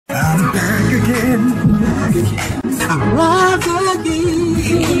I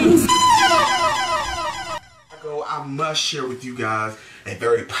must share with you guys a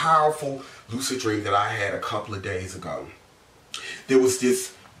very powerful lucid dream that I had a couple of days ago. There was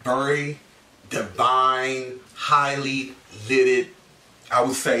this very divine, highly lit, I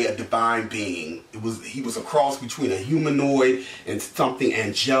would say a divine being. He was a cross between a humanoid and something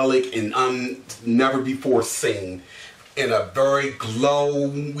angelic and never before seen, in a very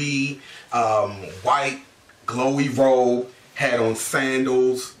glowy, white, glowy robe, had on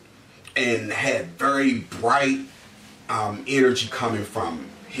sandals, and had very bright energy coming from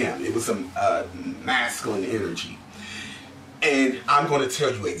him. It was a masculine energy. And I'm going to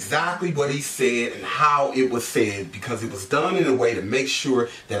tell you exactly what he said and how it was said, because it was done in a way to make sure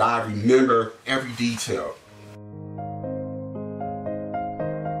that I remember every detail.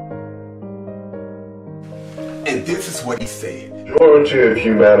 And this is what he said. The majority of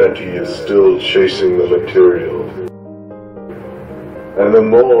humanity is still chasing the material. And the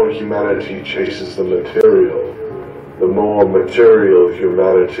more humanity chases the material, the more material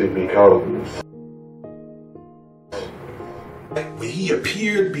humanity becomes. When he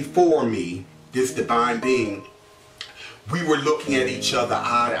appeared before me, this divine being, we were looking at each other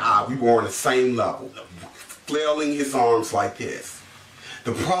eye to eye. We were on the same level, flailing his arms like this.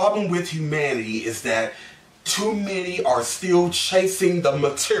 The problem with humanity is that too many are still chasing the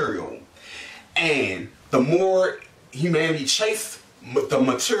material. And the more humanity chases the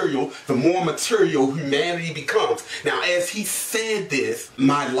material, the more material humanity becomes. Now, as he said this,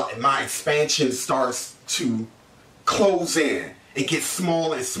 my expansion starts to close in. It gets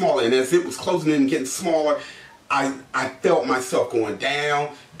smaller and smaller, and as it was closing in and getting smaller, I felt myself going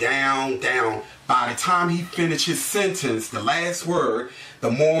down, down, down. By the time he finished his sentence, the last word,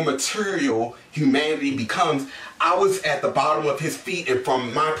 the more material humanity becomes, I was at the bottom of his feet, and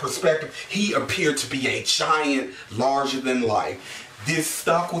from my perspective, he appeared to be a giant, larger than life. This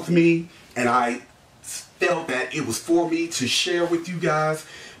stuck with me, and I felt that it was for me to share with you guys,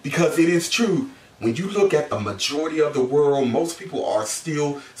 because it is true. When you look at the majority of the world, most people are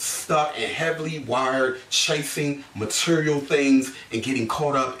still stuck and heavily wired chasing material things and getting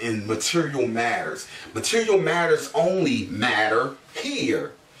caught up in material matters. Material matters only matter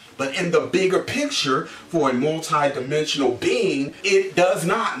here. But in the bigger picture, for a multi-dimensional being, it does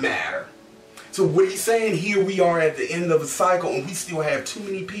not matter. So what he's saying, here we are at the end of a cycle, and we still have too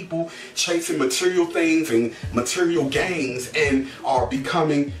many people chasing material things and material gains, and are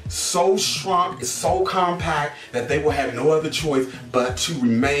becoming so shrunk and so compact that they will have no other choice but to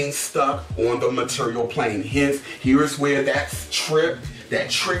remain stuck on the material plane. Hence, here is where that trick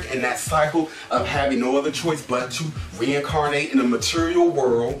and that cycle of having no other choice but to reincarnate in the material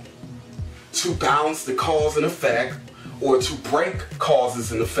world to balance the cause and effect, or to break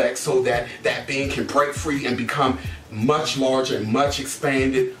causes and effects, so that that being can break free and become much larger and much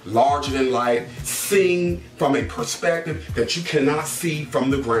expanded, larger than life, seeing from a perspective that you cannot see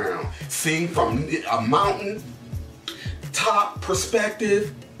from the ground. Seeing from a mountain top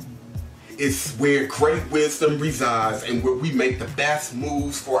perspective is where great wisdom resides, and where we make the best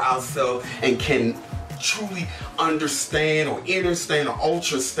moves for ourselves and can truly understand or understand or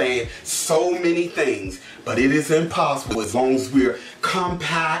ultrastand so many things. But it is impossible as long as we're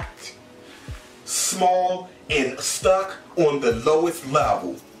compact, small, and stuck on the lowest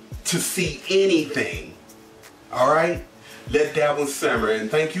level to see anything. Alright? Let that one simmer.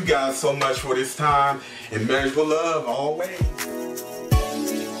 And thank you guys so much for this time. And measurable love always.